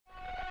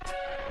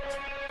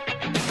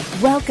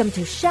Welcome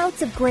to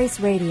Shouts of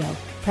Grace Radio,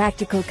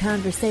 practical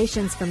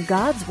conversations from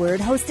God's Word,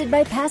 hosted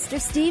by Pastor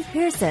Steve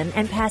Pearson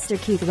and Pastor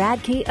Keith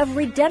Radke of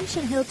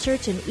Redemption Hill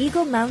Church in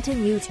Eagle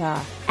Mountain,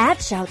 Utah.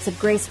 At Shouts of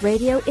Grace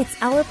Radio,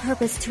 it's our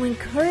purpose to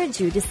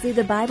encourage you to see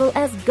the Bible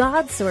as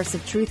God's source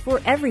of truth for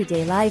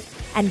everyday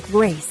life and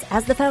grace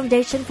as the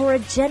foundation for a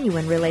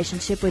genuine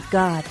relationship with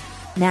God.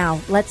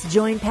 Now, let's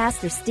join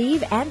Pastor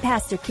Steve and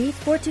Pastor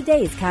Keith for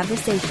today's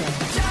conversation.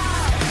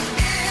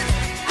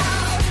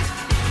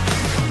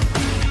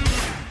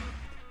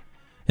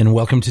 And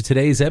welcome to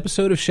today's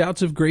episode of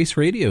Shouts of Grace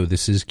Radio.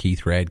 This is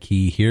Keith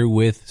Radke here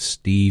with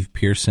Steve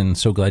Pearson.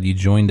 So glad you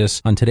joined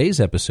us on today's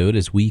episode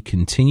as we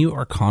continue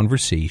our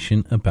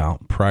conversation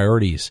about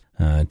priorities.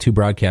 2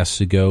 broadcasts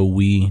ago,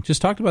 we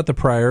just talked about the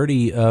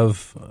priority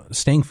of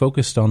staying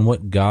focused on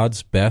what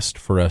God's best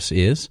for us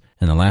is.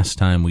 And the last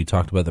time we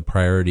talked about the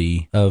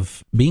priority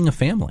of being a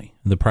family,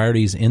 the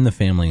priorities in the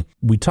family.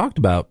 We talked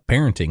about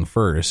parenting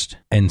first,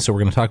 and so we're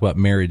going to talk about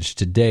marriage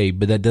today,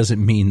 but that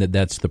doesn't mean that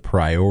that's the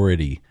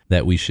priority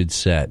that we should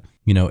set.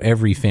 You know,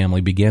 every family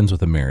begins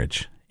with a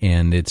marriage,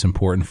 and it's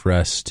important for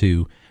us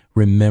to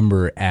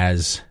remember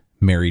as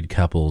married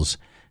couples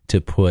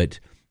to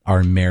put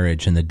our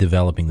marriage and the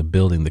developing, the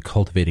building, the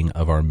cultivating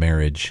of our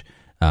marriage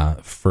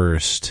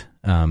first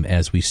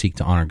as we seek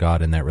to honor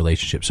God in that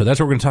relationship. So that's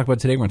what we're going to talk about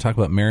today. We're going to talk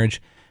about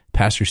marriage.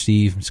 Pastor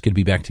Steve, it's good to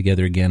be back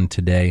together again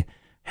today.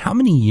 How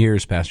many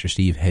years, Pastor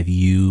Steve, have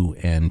you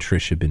and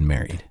Tricia been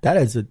married?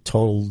 That's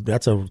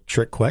a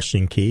trick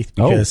question, Keith,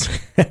 because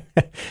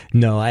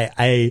no,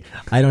 I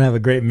don't have a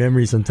great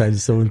memory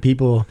sometimes. So when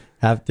people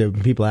ask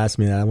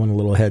me that, I want a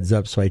little heads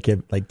up so I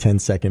get like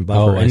 10-second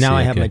buffer. And now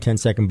I have my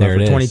 10-second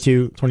buffer,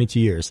 22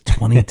 years.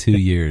 22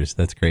 years.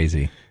 That's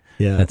crazy.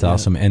 Yeah. That's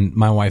awesome. And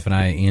my wife and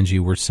I, Angie,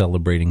 we're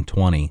celebrating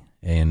 20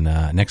 in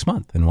next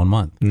month, in 1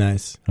 month.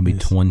 Nice. It'll be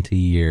 20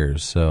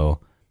 years. So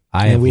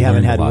we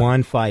haven't had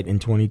one fight in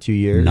 22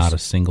 years. Not a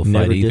single fight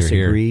Never either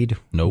disagreed. Here.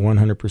 Nope.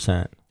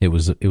 100%. It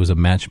was a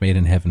match made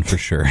in heaven for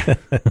sure.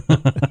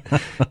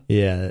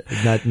 Yeah,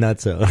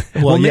 not so.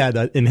 Well,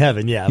 in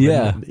heaven, yeah.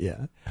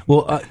 Yeah.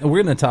 Well,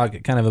 we're going to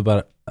talk kind of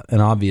about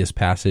an obvious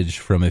passage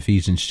from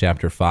Ephesians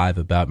chapter 5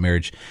 about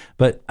marriage,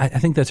 but I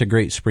think that's a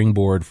great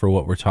springboard for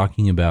what we're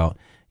talking about.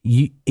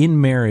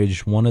 In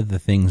marriage, one of the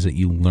things that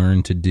you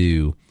learn to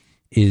do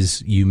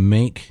is you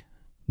make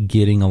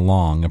getting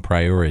along a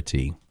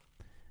priority.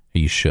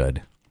 You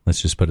should.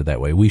 Let's just put it that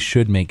way. We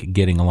should make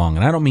getting along.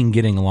 And I don't mean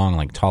getting along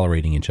like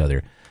tolerating each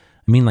other.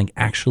 I mean like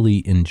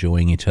actually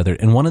enjoying each other.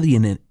 And one of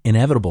the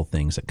inevitable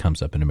things that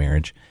comes up in a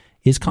marriage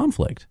is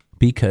conflict,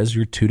 because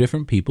you're 2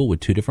 different people with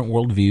 2 different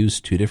worldviews,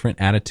 2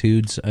 different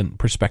attitudes and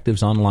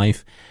perspectives on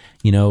life.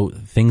 You know,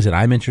 things that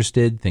I'm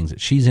interested, things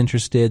that she's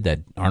interested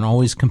that aren't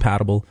always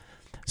compatible.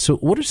 So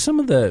what are some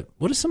of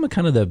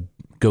kind of the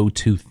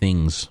go-to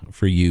things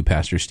for you,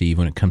 Pastor Steve,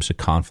 when it comes to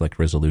conflict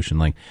resolution?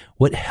 Like,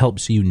 what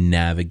helps you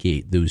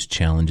navigate those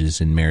challenges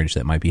in marriage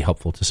that might be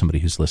helpful to somebody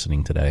who's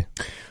listening today?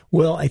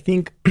 Well, I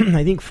think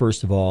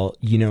first of all,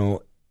 you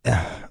know,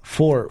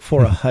 for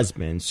a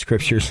husband,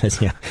 Scripture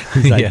says,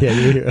 okay,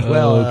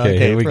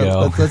 here we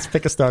go. Let's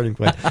pick a starting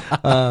point.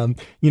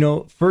 You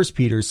know, 1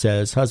 Peter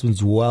says,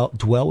 husbands,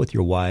 dwell with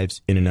your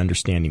wives in an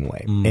understanding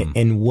way,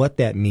 and what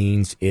that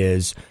means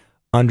is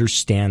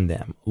understand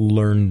them,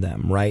 learn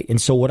them, right?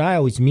 And so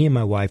me and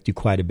my wife do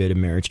quite a bit of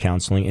marriage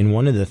counseling, and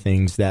one of the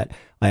things that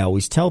I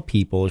always tell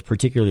people,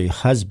 particularly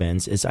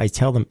husbands, is I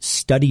tell them,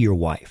 study your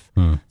wife.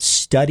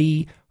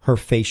 Study her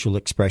facial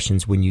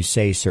expressions when you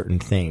say certain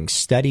things.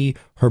 Study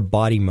her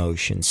body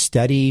motion.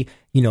 Study,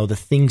 you know, the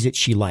things that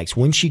she likes.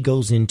 When she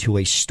goes into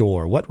a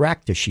store, what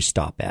rack does she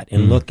stop at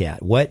and look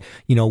at?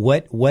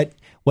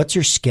 What's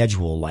her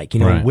schedule like? You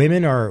know, right.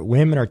 Women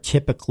are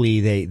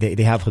typically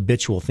they have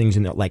habitual things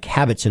in their, like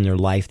habits in their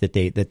life that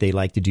they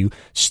like to do.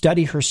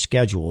 Study her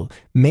schedule.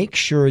 Make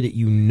sure that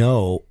you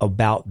know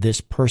about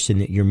this person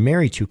that you're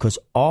married to, because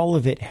all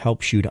of it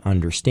helps you to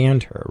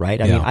understand her,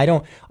 right? I mean,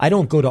 I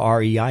don't go to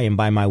REI and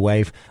buy my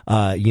wife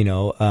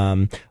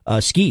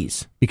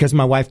skis because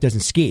my wife doesn't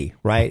ski,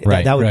 right?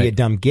 That would be a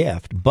dumb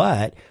gift.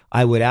 But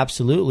I would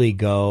absolutely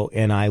go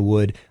and I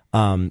would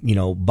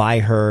buy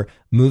her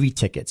movie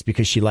tickets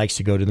because she likes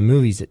to go to the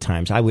movies at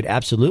times. I would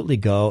absolutely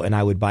go and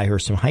I would buy her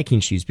some hiking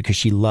shoes because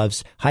she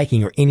loves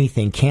hiking or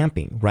anything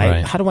camping,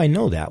 right? How do I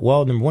know that?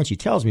 Well, number one, she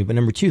tells me, but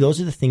number two,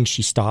 those are the things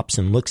she stops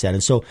and looks at.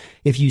 And so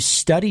if you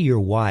study your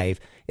wife,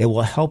 it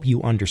will help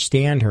you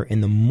understand her.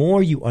 And the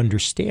more you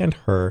understand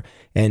her,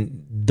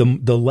 and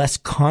the less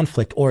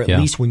conflict, or at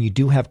least when you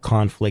do have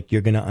conflict,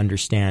 you're going to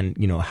understand,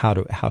 you know, how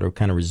to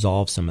kind of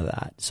resolve some of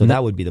that. So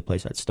that would be the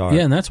place I'd start.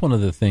 Yeah, and that's one of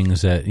the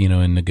things that, you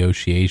know, in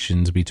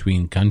negotiations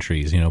between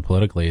countries, you know,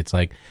 politically, it's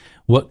like,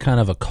 what kind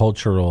of a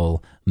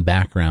cultural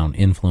background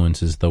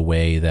influences the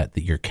way that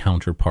your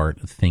counterpart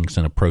thinks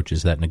and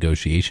approaches that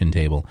negotiation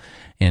table?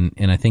 And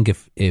I think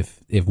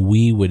if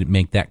we would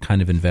make that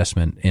kind of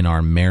investment in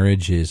our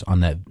marriages on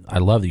that, I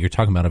love that you're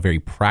talking about a very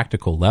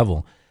practical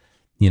level.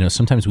 You know,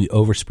 sometimes we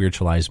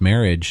over-spiritualize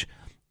marriage.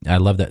 I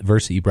love that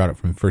verse that you brought up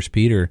from 1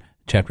 Peter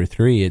chapter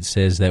 3. It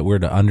says that we're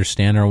to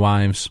understand our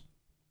wives,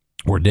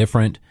 we're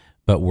different,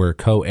 but we're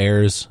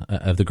co-heirs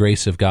of the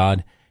grace of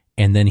God.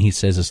 And then he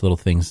says this little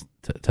things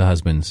to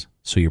husbands,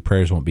 so your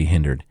prayers won't be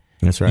hindered.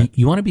 That's right.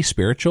 You want to be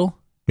spiritual?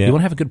 Yeah. You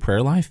want to have a good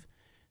prayer life?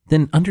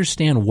 Then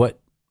understand what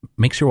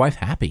makes your wife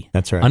happy.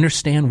 That's right.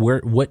 Understand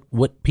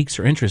what piques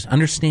her interest.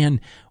 Understand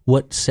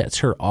what sets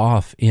her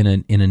off in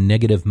a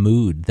negative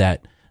mood,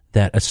 that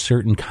a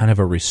certain kind of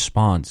a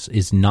response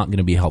is not going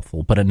to be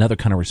helpful, but another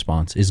kind of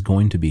response is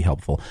going to be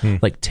helpful.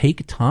 Like,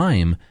 take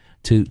time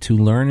to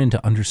learn and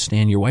to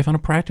understand your wife on a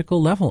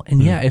practical level.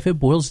 And if it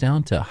boils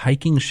down to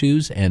hiking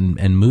shoes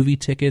and movie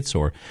tickets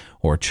or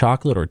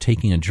chocolate or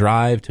taking a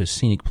drive to a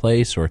scenic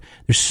place, or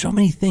there's so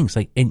many things.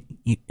 Like, and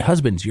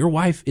husbands, your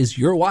wife is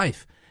your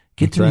wife.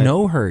 Get to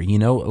know her.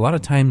 A lot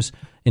of times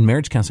in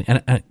marriage counseling,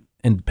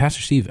 and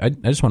Pastor Steve, I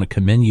just want to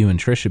commend you and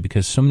Tricia,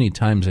 because so many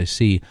times I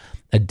see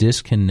a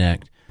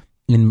disconnect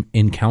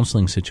in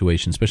counseling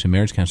situations, especially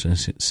marriage counseling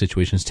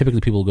situations. Typically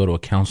people go to a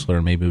counselor,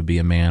 and maybe it would be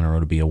a man or it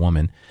would be a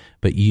woman,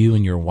 but you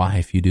and your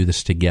wife, you do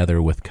this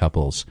together with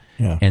couples.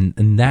 Yeah.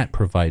 And that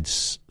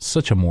provides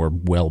such a more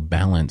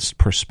well-balanced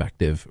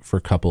perspective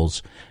for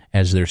couples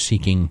as they're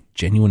seeking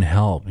genuine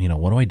help.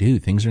 What do I do?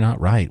 Things are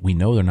not right. We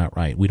know they're not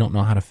right. We don't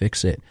know how to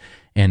fix it.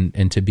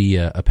 And to be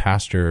a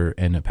pastor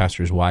and a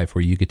pastor's wife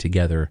where you get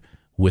together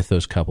with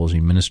those couples,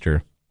 you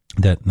minister,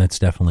 that's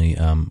definitely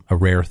a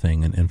rare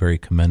thing and very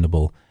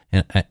commendable.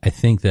 And I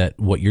think that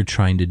what you're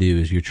trying to do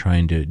is you're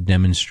trying to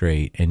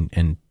demonstrate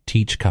and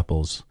teach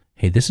couples,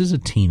 hey, this is a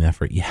team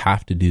effort. You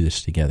have to do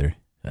this together.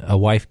 A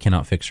wife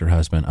cannot fix her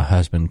husband. A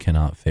husband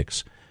cannot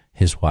fix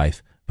his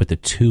wife. But the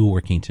two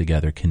working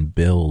together can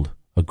build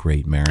a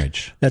great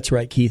marriage. That's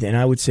right, Keith. And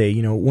I would say,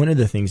 one of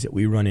the things that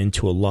we run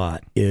into a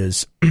lot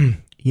is,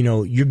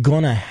 you're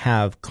going to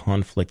have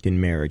conflict in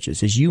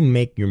marriages. As you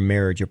make your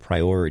marriage a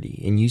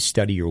priority and you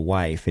study your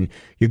wife, and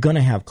you're going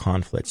to have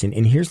conflicts.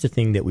 And here's the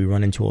thing that we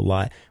run into a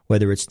lot,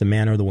 whether it's the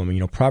man or the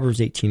woman. Proverbs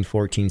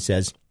 18:14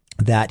 says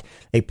that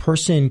a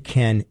person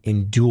can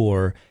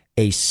endure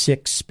a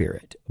sick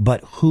spirit,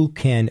 but who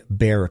can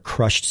bear a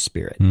crushed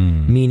spirit?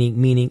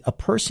 Meaning a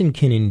person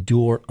can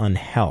endure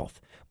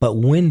unhealth, but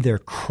when they're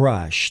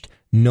crushed,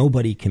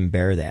 nobody can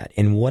bear that.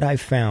 And what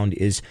I've found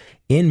is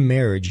in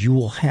marriage, you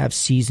will have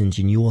seasons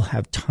and you will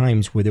have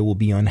times where there will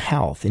be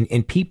unhealth,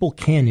 and people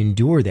can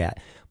endure that.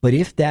 But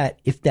if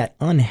that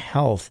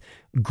unhealth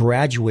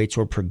graduates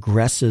or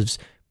progresses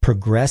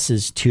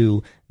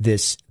to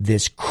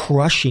this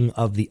crushing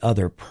of the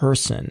other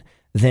person,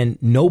 then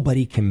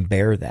nobody can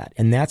bear that.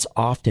 And that's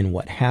often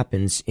what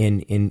happens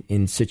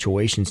in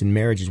situations in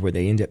marriages where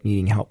they end up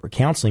needing help or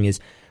counseling, is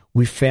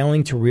we're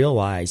failing to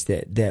realize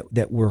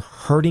that we're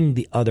hurting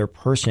the other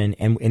person,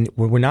 and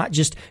we're not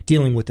just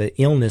dealing with an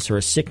illness or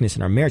a sickness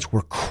in our marriage,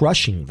 we're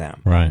crushing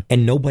them. Right.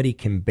 And nobody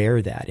can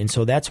bear that. And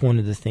so that's one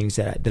of the things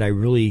that I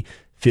really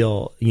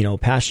feel,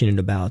 passionate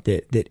about,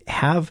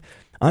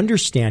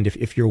 understand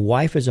if your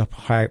wife is a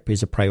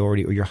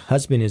priority or your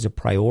husband is a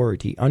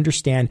priority,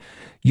 understand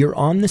you're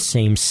on the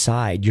same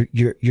side.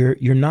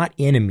 You're not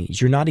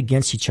enemies. You're not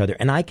against each other.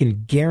 And I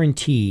can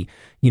guarantee,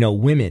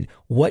 women,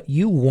 what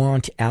you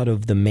want out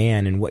of the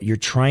man and what you're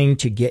trying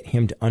to get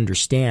him to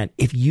understand,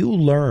 if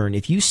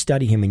you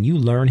study him and you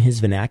learn his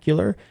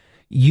vernacular,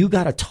 you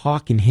got to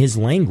talk in his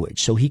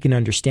language so he can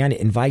understand it,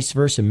 and vice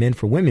versa, men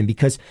for women,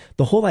 because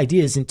the whole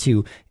idea isn't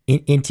to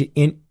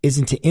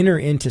enter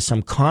into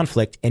some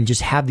conflict and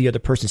just have the other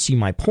person see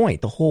my point.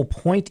 The whole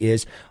point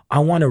is I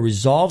want to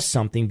resolve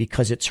something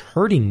because it's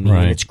hurting me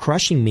and it's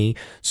crushing me.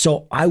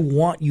 So I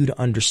want you to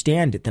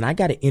understand it. Then I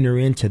got to enter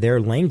into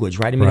their language,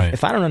 right? I mean,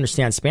 if I don't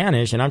understand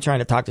Spanish and I'm trying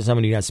to talk to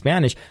somebody who has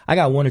Spanish, I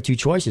got one or two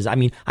choices. I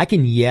mean, I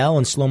can yell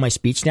and slow my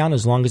speech down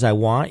as long as I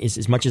want,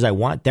 as much as I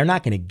want. They're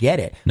not going to get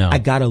it. No. I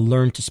got to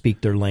learn to speak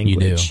their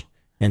language. You do.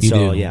 And you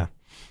so, do. yeah.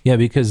 Yeah,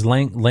 because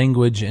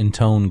language and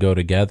tone go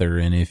together,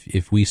 and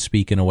if we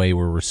speak in a way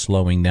where we're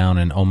slowing down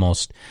and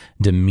almost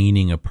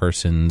demeaning a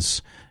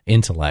person's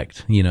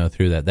intellect,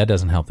 through that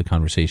doesn't help the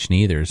conversation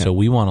either. Yeah. So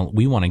we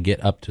want to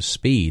get up to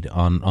speed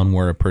on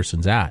where a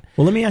person's at.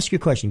 Well, let me ask you a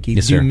question, Keith.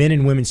 Yes, do sir. Men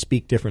and women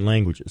speak different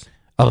languages?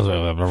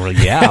 Oh,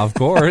 yeah, of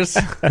course.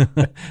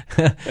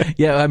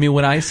 Yeah, I mean,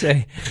 when I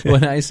say,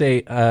 when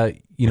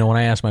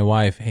I ask my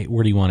wife, hey,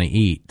 where do you want to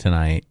eat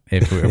tonight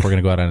if we're going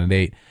to go out on a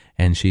date?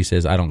 And she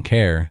says, I don't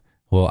care.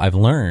 Well, I've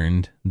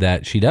learned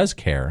that she does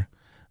care.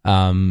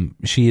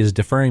 She is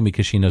deferring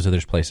because she knows that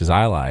there's places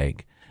I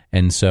like.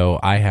 And so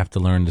I have to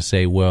learn to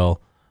say,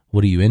 well,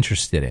 what are you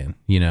interested in?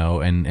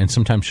 And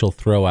sometimes she'll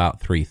throw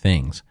out three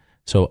things.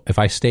 So if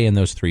I stay in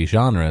those three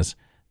genres,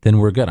 then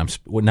we're good.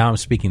 Now I'm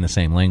speaking the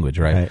same language,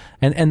 right?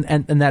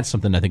 And that's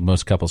something I think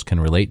most couples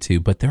can relate to.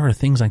 But there are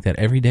things like that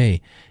every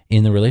day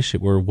in the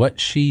relationship where what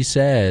she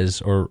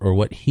says or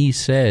what he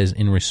says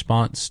in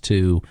response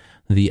to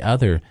the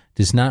other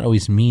does not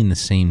always mean the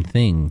same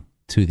thing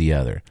to the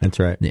other. That's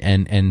right.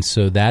 And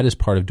so that is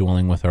part of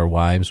dwelling with our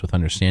wives with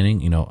understanding.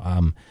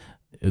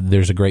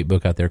 There's a great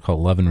book out there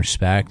called Love and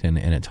Respect, and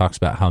it talks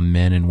about how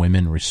men and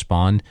women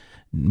respond.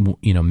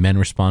 Men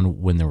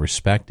respond when they're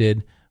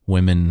respected,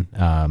 women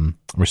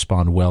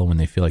respond well when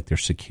they feel like they're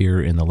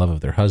secure in the love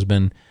of their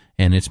husband,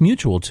 and it's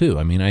mutual too.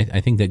 I mean,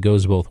 I think that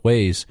goes both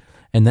ways,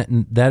 and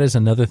that is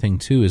another thing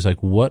too. Is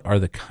like, what are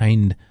the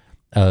kind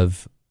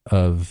of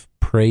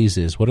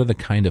praises? What are the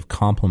kind of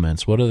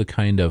compliments? What are the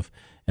kind of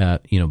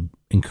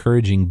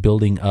encouraging,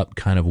 building up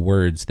kind of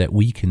words that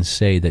we can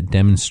say that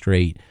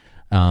demonstrate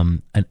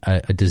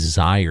a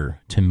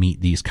desire to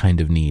meet these kind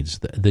of needs,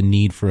 the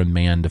need for a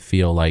man to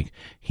feel like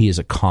he has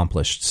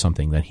accomplished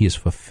something, that he has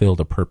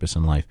fulfilled a purpose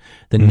in life,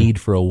 the need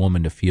for a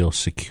woman to feel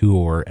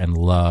secure and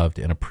loved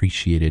and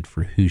appreciated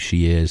for who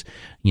she is,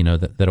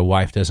 that a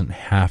wife doesn't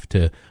have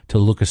to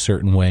look a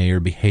certain way or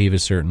behave a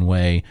certain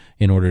way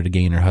in order to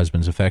gain her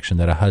husband's affection,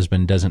 that a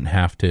husband doesn't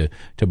have to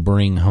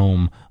bring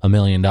home $1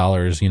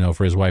 million,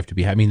 for his wife to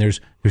be happy. I mean, there's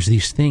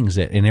these things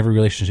that, and every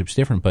relationship's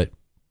different, but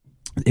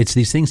it's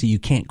these things that you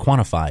can't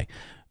quantify.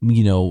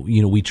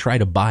 We try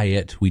to buy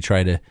it. We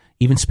try to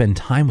even spend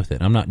time with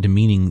it. I'm not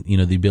demeaning,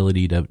 the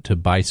ability to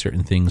buy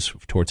certain things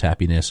towards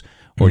happiness,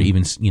 or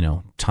even,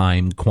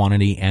 time,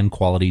 quantity and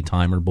quality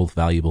time are both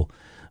valuable.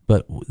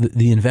 But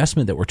the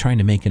investment that we're trying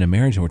to make in a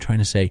marriage, and we're trying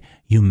to say,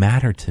 you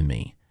matter to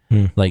me.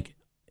 Like,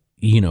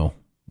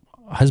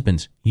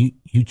 husbands,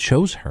 you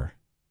chose her.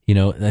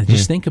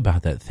 Just think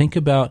about that. Think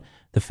about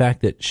the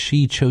fact that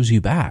she chose you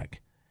back.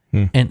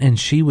 And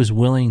she was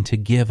willing to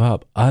give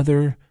up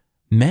other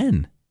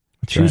men.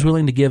 She was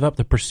willing to give up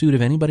the pursuit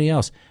of anybody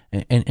else.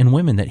 And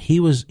women, that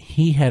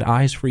he had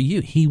eyes for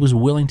you. He was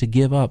willing to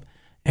give up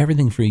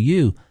everything for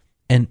you.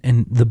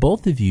 And the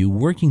both of you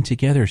working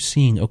together,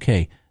 seeing,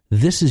 okay,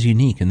 this is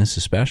unique and this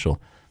is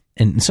special.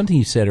 And something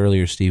you said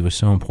earlier, Steve, was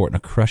so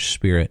important, a crushed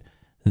spirit.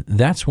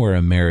 That's where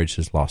a marriage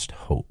has lost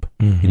hope.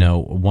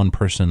 One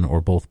person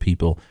or both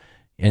people.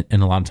 And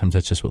a lot of times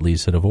that's just what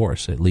leads to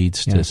divorce. It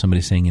leads to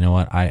somebody saying, you know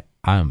what,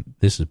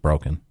 this is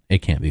broken. It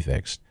can't be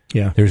fixed.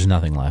 Yeah. There's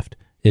nothing left.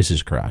 This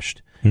is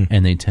crushed.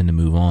 And they tend to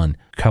move on.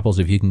 Couples,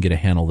 if you can get a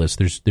handle of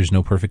this, there's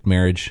no perfect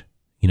marriage.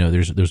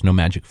 There's no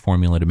magic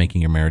formula to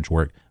making your marriage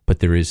work, but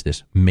there is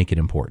this: make it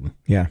important.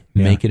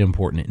 Make it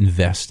important.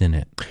 Invest in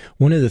it.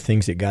 One of the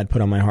things that God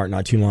put on my heart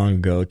not too long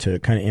ago to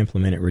kind of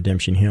implement at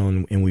Redemption Hill,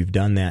 and we've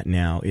done that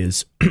now,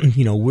 is,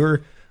 we're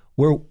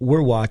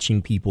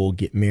watching people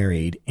get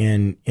married,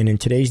 and in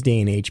today's day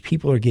and age,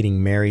 people are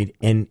getting married,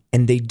 and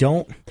they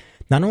don't.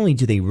 Not only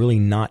do they really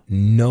not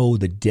know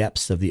the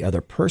depths of the other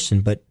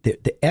person, but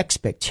the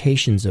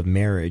expectations of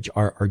marriage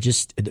are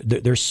just,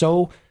 they're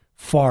so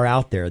far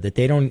out there that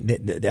I don't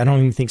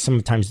even think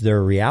sometimes they're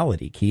a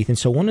reality, Keith. And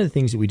so one of the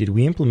things that we did,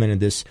 we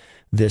implemented this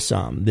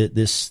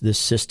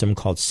system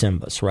called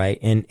SYMBIS, right?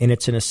 And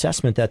it's an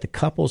assessment that the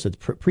couples, it's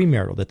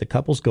premarital, that the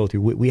couples go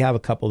through. We have a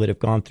couple that have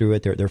gone through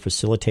it. They're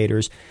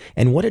facilitators.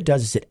 And what it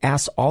does is it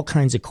asks all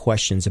kinds of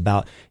questions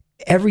about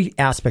every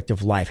aspect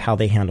of life, how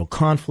they handle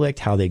conflict,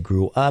 how they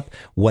grew up,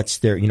 what's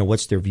their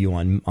view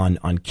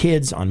on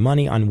kids, on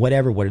money, on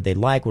whatever, what do they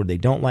like, what do they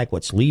don't like,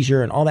 what's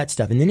leisure, and all that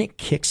stuff. And then it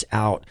kicks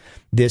out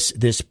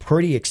this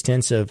pretty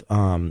extensive,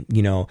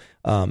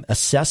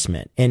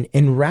 assessment.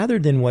 And rather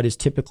than what is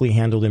typically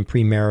handled in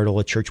premarital,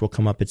 a church will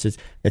come up, its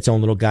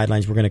own little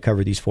guidelines. We're going to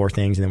cover these 4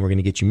 things and then we're going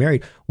to get you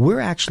married. We're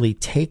actually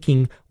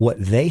taking what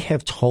they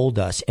have told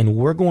us and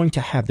we're going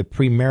to have the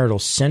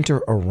premarital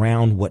center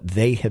around what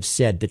they have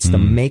said. That's the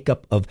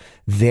makeup of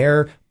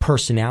their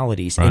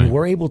personalities. Right. And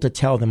we're able to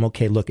tell them,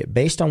 okay, look,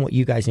 based on what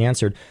you guys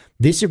answered,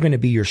 these are going to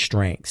be your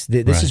strengths.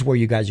 This is where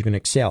you guys are going to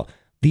excel.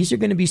 These are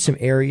going to be some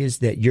areas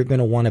that you're going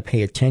to want to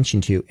pay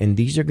attention to, and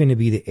these are going to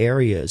be the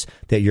areas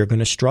that you're going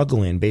to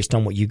struggle in based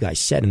on what you guys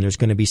said, and there's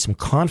going to be some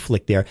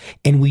conflict there,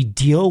 and we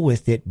deal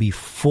with it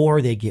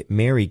before they get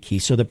married,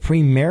 Keith. So the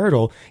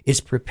premarital is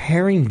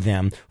preparing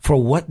them for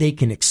what they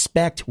can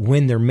expect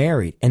when they're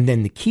married, and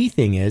then the key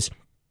thing is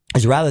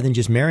rather than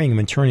just marrying them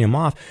and turning them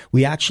off,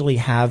 we actually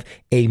have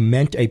a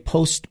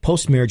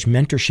post-marriage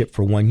mentorship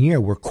for 1 year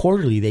where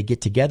quarterly they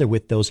get together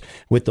with those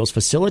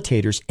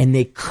facilitators and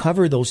they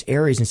cover those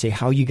areas and say,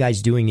 how are you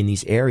guys doing in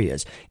these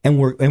areas? And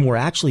we're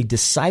actually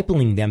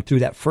discipling them through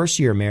that first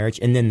year of marriage.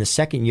 And then the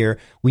second year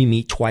we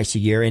meet twice a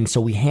year. And so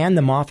we hand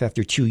them off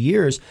after 2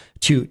 years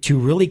to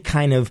really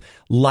kind of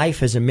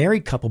life as a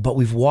married couple, but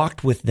we've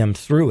walked with them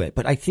through it.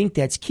 But I think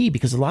that's key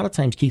because a lot of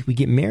times, Keith, we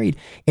get married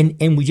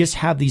and we just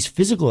have these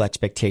physical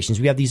expectations.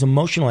 We have these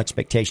emotional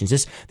expectations.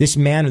 This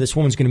man or this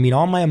woman's going to meet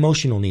all my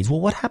emotional needs.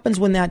 Well, what happens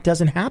when that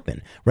doesn't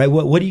happen, right?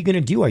 What are you going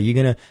to do? Are you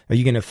going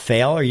to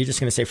fail? Or are you just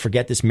going to say,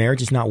 forget this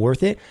marriage, it's not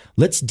worth it?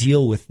 Let's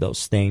deal with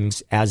those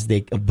things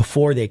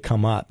before they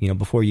come up,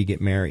 before you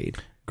get married.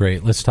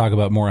 Great. Let's talk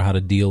about more how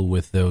to deal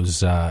with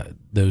those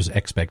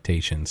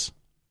expectations.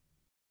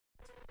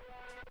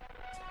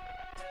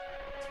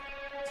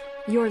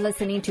 You're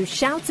listening to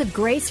Shouts of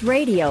Grace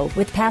Radio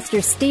with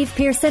Pastor Steve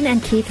Pearson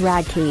and Keith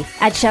Radke.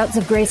 At Shouts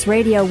of Grace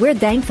Radio, we're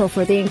thankful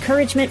for the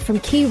encouragement from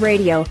Key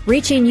Radio,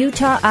 reaching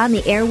Utah on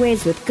the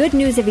airwaves with good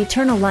news of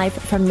eternal life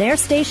from their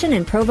station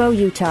in Provo,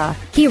 Utah.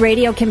 Key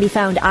Radio can be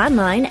found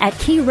online at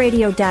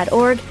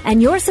keyradio.org, and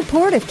your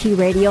support of Key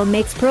Radio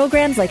makes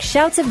programs like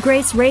Shouts of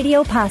Grace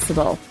Radio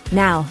possible.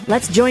 Now,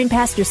 let's join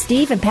Pastor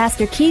Steve and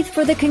Pastor Keith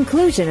for the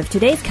conclusion of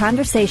today's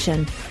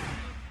conversation.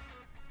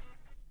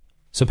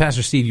 So,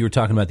 Pastor Steve, you were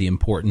talking about the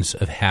importance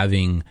of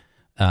having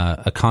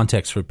a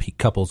context for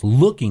couples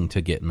looking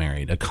to get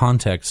married, a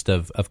context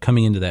of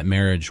coming into that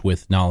marriage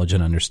with knowledge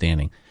and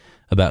understanding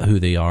about who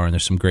they are. And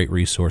there's some great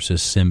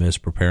resources,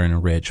 Simbas, Prepare and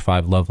Enrich,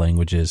 5 Love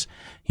Languages.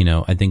 You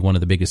know, I think one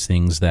of the biggest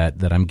things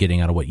that I'm getting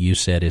out of what you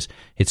said is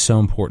it's so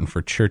important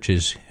for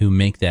churches who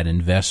make that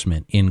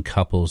investment in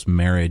couples'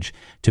 marriage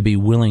to be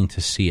willing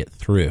to see it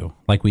through,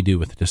 like we do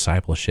with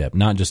discipleship,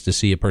 not just to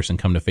see a person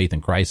come to faith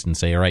in Christ and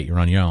say, all right, you're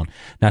on your own,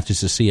 not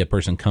just to see a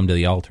person come to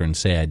the altar and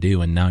say, I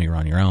do, and now you're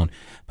on your own,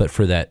 but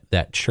for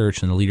that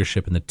church and the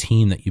leadership and the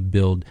team that you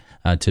build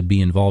to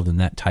be involved in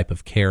that type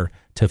of care,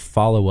 to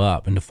follow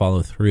up and to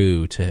follow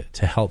through,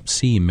 to help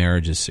see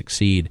marriages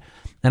succeed.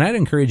 And I'd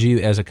encourage you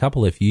as a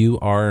couple, if you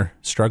are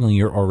struggling,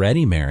 you're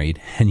already married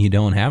and you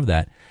don't have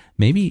that,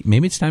 maybe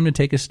it's time to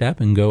take a step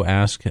and go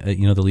ask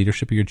the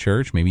leadership of your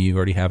church. Maybe you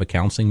already have a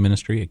counseling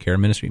ministry, a care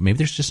ministry. Maybe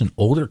there's just an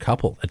older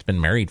couple that's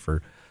been married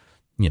for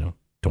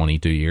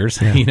 22 years,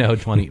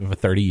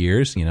 30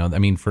 years. I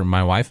mean, for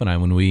my wife and I,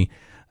 when we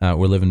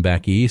were living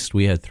back east,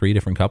 we had 3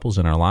 different couples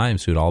in our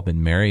lives who had all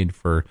been married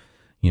for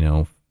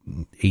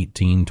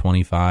 18,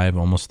 25,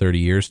 almost 30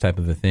 years type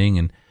of a thing.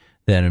 And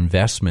that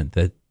investment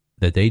that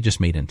they just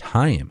made in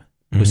time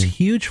was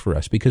huge for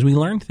us because we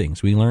learned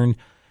things. We learned,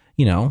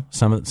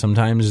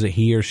 sometimes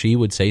he or she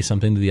would say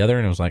something to the other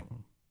and it was like,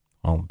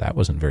 well, that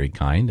wasn't very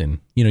kind. And,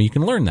 you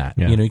can learn that.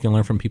 Yeah. You can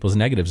learn from people's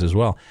negatives as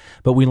well.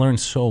 But we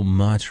learned so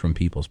much from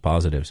people's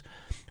positives.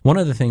 One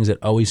of the things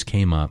that always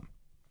came up,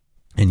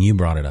 and you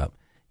brought it up,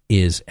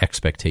 is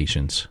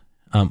expectations.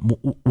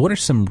 What are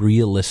some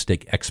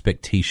realistic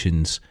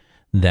expectations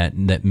that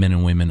men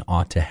and women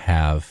ought to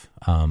have,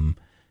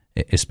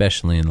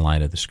 especially in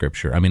light of the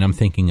Scripture? I mean, I'm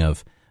thinking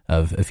of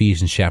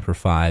Ephesians chapter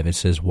 5. It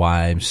says,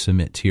 wives,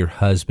 submit to your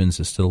husbands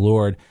as to the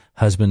Lord.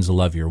 Husbands,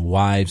 love your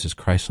wives as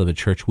Christ loved the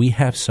church. We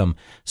have some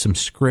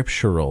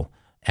scriptural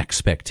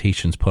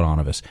expectations put on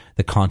of us.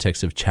 The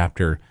context of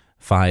chapter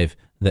 5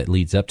 that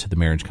leads up to the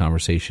marriage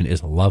conversation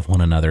is love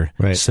one another,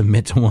 right.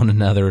 Submit to one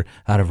another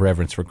out of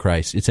reverence for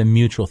Christ. It's a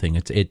mutual thing.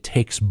 It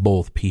takes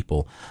both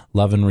people.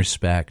 Love and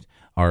respect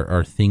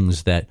are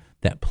things that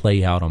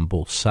play out on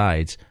both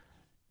sides.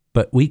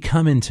 But we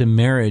come into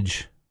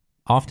marriage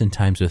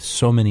oftentimes with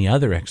so many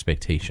other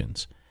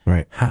expectations.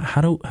 Right.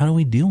 How do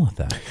we deal with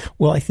that?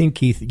 Well, I think,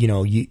 Keith,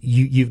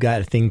 you've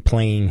got a thing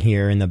playing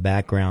here in the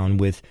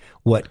background with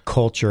what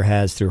culture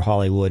has through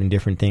Hollywood and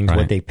different things, right.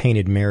 What they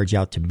painted marriage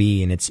out to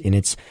be, and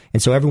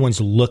so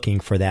everyone's looking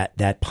for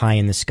that pie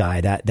in the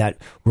sky, that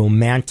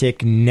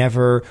romantic,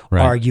 never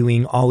right.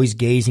 arguing, always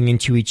gazing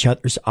into each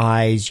other's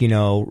eyes,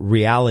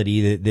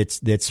 reality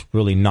that's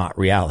really not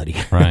reality,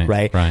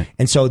 right? Right.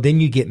 And so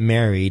then you get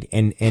married,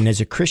 and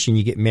as a Christian,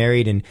 you get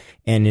married, and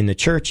in the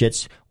church,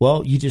 it's,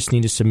 well, you just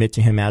need to submit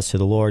to him as to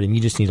the Lord, and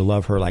you just need to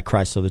love her like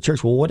Christ loved the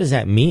church. Well, what does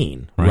that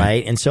mean,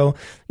 right? And so,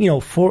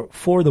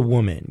 for the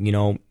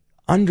woman,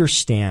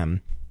 understand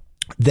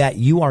that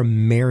you are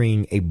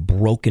marrying a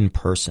broken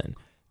person.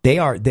 They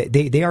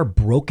are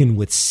broken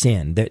with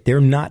sin.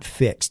 They're not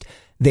fixed.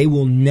 They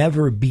will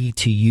never be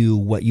to you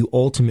what you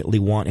ultimately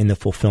want in the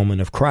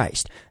fulfillment of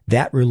Christ.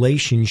 That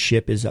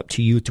relationship is up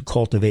to you to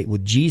cultivate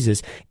with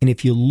Jesus. And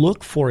if you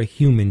look for a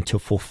human to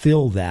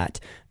fulfill that,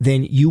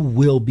 then you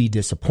will be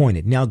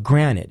disappointed. Now,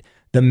 granted,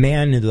 the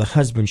man and the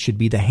husband should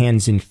be the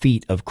hands and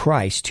feet of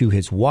Christ to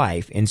his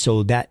wife. And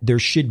so that there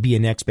should be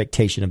an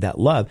expectation of that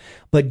love.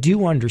 But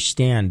do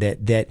understand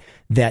that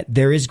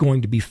there is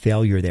going to be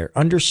failure there.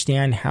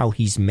 Understand how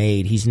he's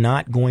made. He's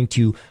not going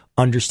to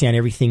understand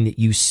everything that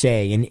you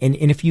say. And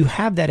if you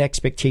have that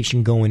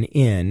expectation going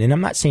in, and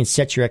I'm not saying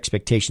set your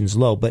expectations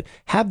low, but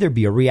have there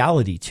be a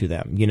reality to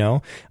them,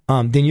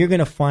 then you're going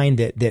to find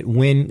that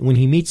when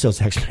he meets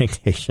those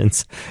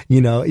expectations,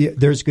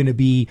 there's going to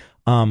be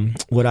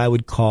what I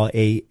would call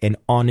an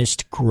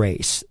honest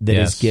grace that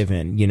is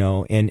given,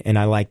 and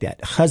I like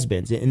that.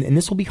 Husbands, and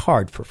this will be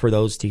hard for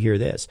those to hear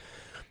this.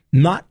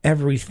 Not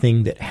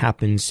everything that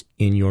happens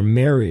in your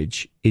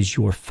marriage is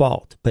your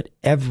fault, but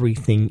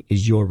everything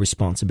is your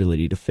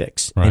responsibility to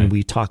fix. Right. And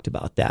we talked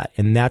about that.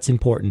 And that's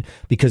important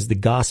because the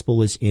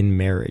gospel is in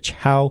marriage.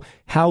 What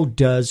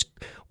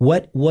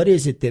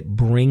is it that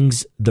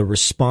brings the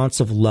response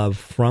of love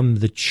from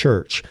the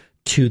church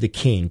to the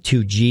King,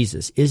 to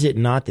Jesus? Is it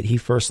not that he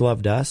first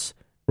loved us?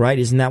 Right?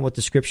 Isn't that what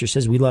the Scripture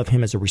says? We love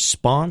him as a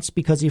response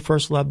because he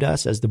first loved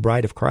us as the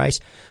bride of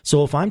Christ.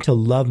 So if I'm to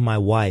love my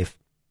wife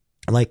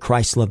like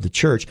Christ loved the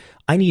church,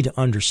 I need to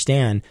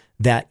understand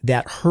that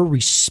her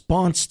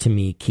response to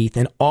me, Keith,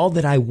 and all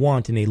that I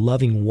want in a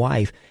loving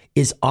wife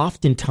is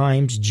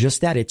oftentimes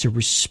just that. It's a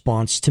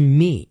response to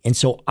me. And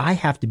so I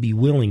have to be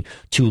willing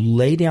to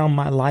lay down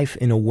my life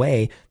in a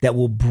way that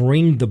will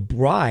bring the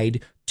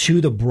bride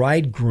to the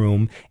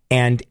bridegroom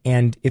and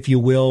if you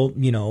will,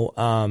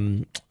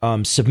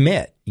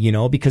 submit,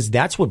 because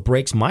that's what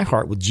breaks my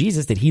heart with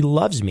Jesus, that he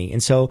loves me.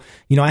 And so,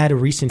 I had a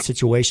recent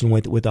situation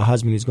with a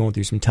husband who's going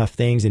through some tough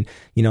things, and,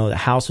 the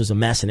house was a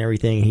mess and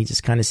everything. And he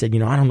just kind of said,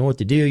 I don't know what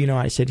to do.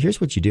 I said,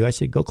 here's what you do. I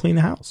said, go clean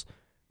the house.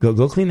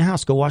 Go clean the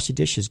house. Go wash the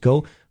dishes.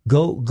 Go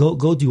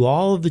do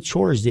all of the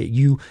chores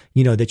that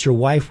that your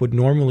wife would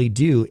normally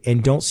do,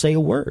 and don't say a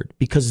word,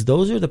 because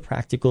those are the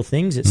practical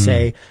things that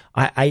say,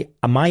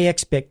 my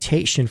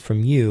expectation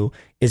from you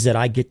is that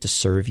I get to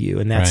serve you,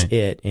 and that's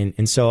it.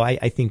 And so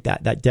I think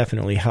that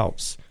definitely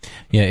helps.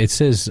 Yeah, it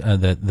says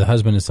that the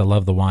husband is to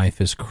love the wife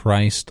as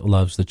Christ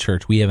loves the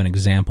church. We have an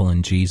example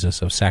in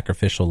Jesus of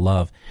sacrificial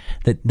love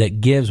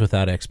that gives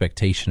without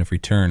expectation of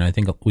return. I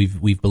think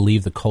we've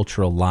believed the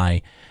cultural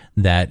lie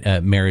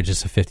that marriage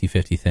is a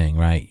 50-50 thing,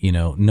 right?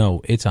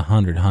 No, it's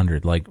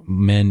 100-100. Like,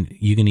 men,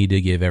 you need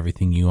to give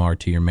everything you are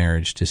to your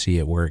marriage to see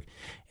it work.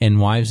 And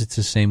wives, it's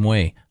the same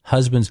way.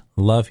 Husbands,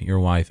 love your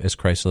wife as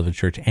Christ loved the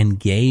church and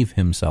gave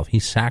himself. He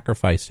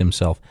sacrificed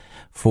himself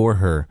for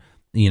her.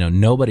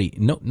 Nobody,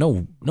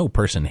 no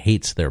person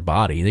hates their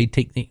body. They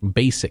take the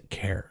basic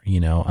care,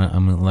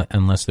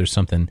 unless there's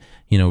something,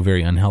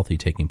 very unhealthy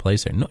taking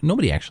place there.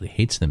 Nobody actually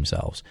hates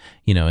themselves,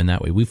 in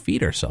that way. We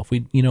feed ourselves.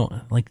 We,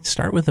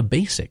 start with the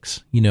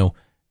basics,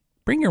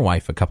 bring your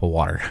wife a cup of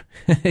water,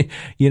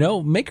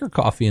 make her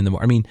coffee in the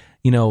morning.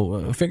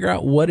 Figure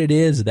out what it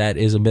is that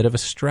is a bit of a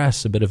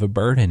stress, a bit of a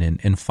burden,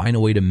 and find a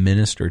way to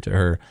minister to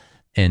her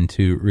and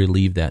to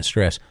relieve that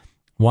stress.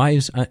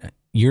 Wives,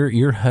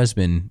 your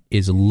husband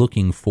is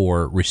looking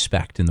for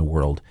respect in the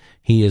world.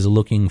 He is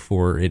looking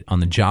for it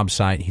on the job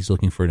site. He's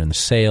looking for it in the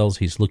sales.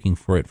 He's looking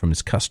for it from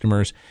his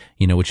customers.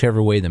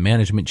 Whichever way the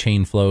management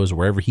chain flows,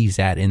 wherever he's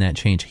at in that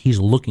chain, he's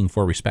looking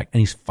for respect, and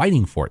he's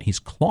fighting for it. He's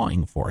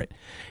clawing for it.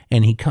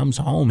 And he comes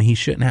home. He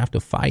shouldn't have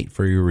to fight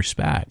for your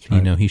respect.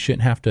 Right. He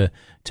shouldn't have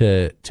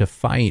to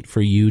fight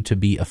for you to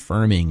be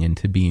affirming and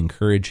to be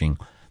encouraging.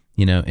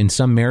 In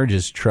some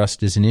marriages,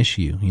 trust is an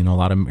issue. A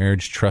lot of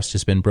marriage trust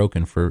has been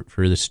broken for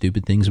the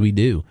stupid things we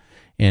do.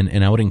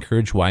 And I would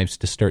encourage wives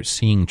to start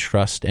seeing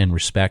trust and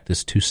respect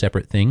as two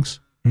separate things.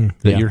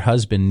 That your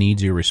husband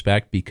needs your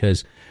respect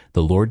because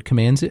the Lord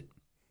commands it.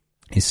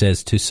 He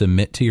says to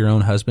submit to your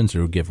own husbands,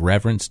 or give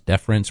reverence,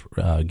 deference,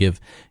 give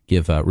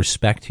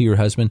respect to your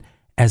husband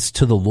as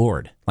to the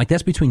Lord. Like,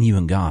 that's between you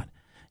and God,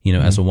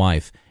 as a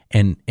wife.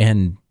 And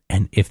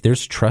if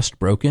there's trust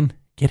broken,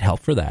 get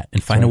help for that,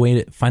 and find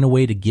a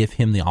way to give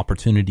him the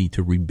opportunity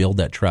to rebuild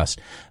that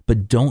trust.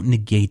 But don't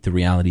negate the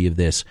reality of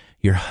this.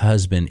 Your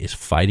husband is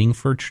fighting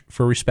for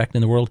respect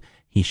in the world.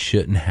 He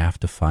shouldn't have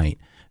to fight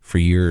for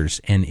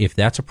yours. And if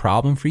that's a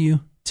problem for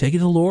you, take it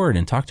to the Lord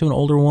and talk to an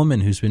older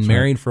woman who's been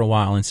married for a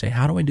while and say,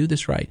 how do I do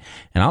this right?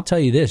 And I'll tell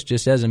you this,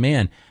 just as a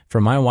man,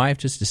 for my wife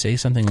just to say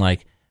something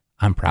like,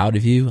 I'm proud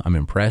of you, I'm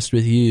impressed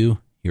with you,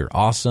 you're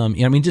awesome.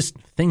 Just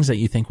things that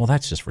you think, well,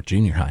 that's just for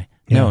junior high.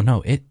 Yeah.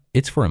 No,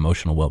 it's for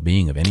emotional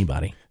well-being of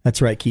anybody.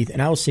 That's right, Keith.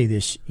 And I will say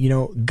this,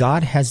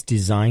 God has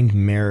designed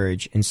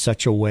marriage in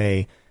such a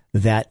way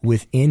that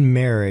within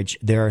marriage,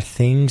 there are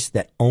things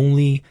that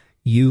only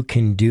you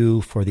can do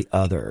for the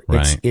other.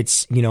 Right.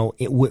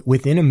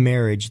 Within a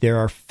marriage, there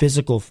are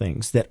physical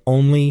things that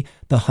only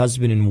the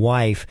husband and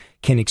wife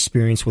can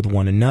experience with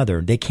one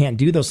another. They can't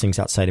do those things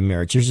outside of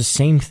marriage. There's the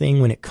same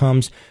thing when it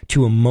comes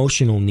to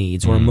emotional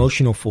needs or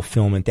emotional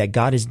fulfillment, that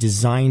God has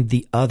designed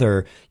the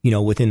other,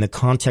 within the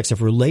context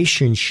of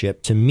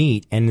relationship to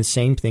meet. And the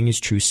same thing is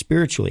true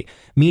spiritually,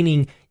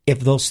 meaning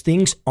if those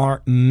things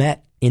aren't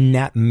met in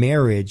that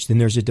marriage, then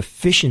there's a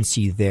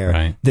deficiency there.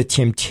 Right. The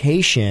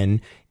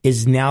temptation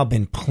is now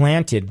been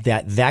planted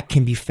that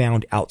can be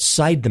found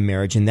outside the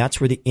marriage, and that's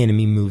where the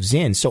enemy moves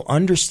in. So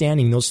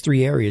understanding those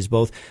three areas,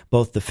 both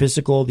the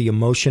physical, the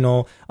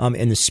emotional,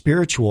 and the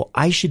spiritual,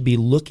 I should be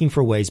looking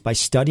for ways by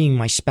studying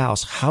my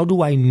spouse. How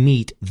do I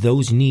meet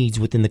those needs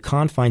within the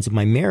confines of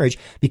my marriage?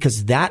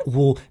 Because that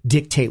will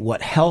dictate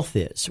what health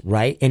is,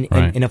 right? And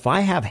if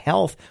I have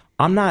health,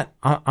 I'm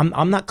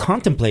not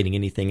contemplating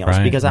anything else,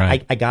 because I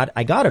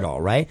got it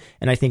all, right?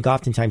 And I think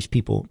oftentimes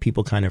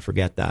people kind of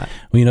forget that.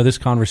 Well, this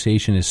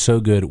conversation is so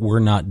good. We're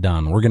not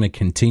done. We're going to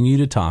continue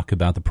to talk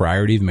about the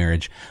priority of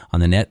marriage on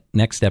the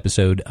next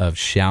episode of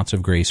Shouts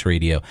of Grace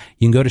Radio.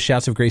 You can go to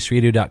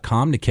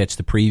shoutsofgraceradio.com to catch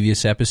the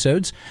previous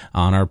episodes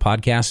on our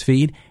podcast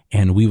feed,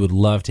 and we would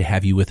love to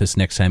have you with us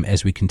next time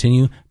as we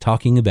continue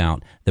talking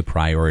about the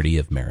priority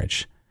of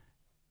marriage.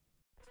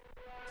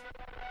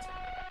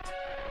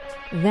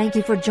 Thank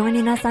you for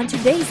joining us on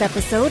today's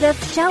episode of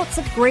Shouts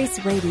of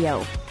Grace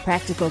Radio.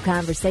 Practical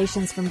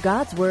conversations from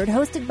God's Word,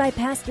 hosted by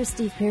Pastor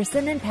Steve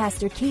Pearson and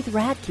Pastor Keith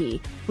Radke.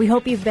 We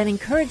hope you've been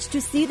encouraged to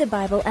see the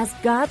Bible as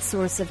God's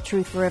source of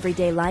truth for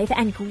everyday life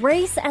and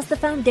grace as the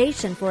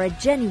foundation for a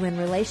genuine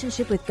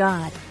relationship with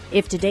God.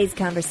 If today's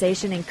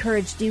conversation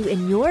encouraged you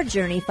in your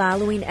journey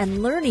following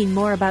and learning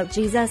more about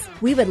Jesus,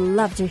 we would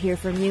love to hear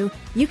from you.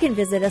 You can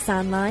visit us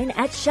online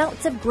at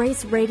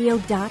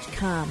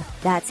shoutsofgraceradio.com.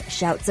 That's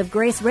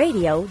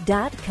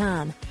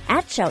shoutsofgraceradio.com.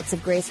 At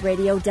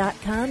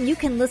shoutsofgraceradio.com, you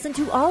can listen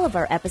to all of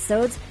our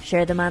episodes,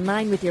 share them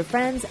online with your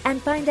friends,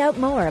 and find out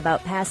more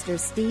about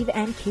Pastors Steve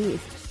and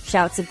Keith.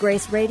 Shouts of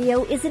Grace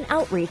Radio is an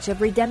outreach of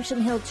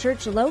Redemption Hill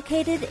Church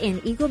located in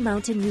Eagle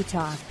Mountain,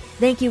 Utah.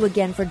 Thank you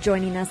again for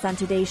joining us on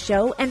today's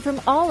show, and from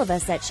all of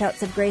us at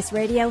Shouts of Grace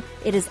Radio,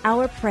 it is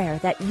our prayer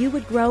that you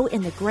would grow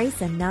in the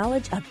grace and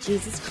knowledge of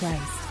Jesus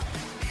Christ.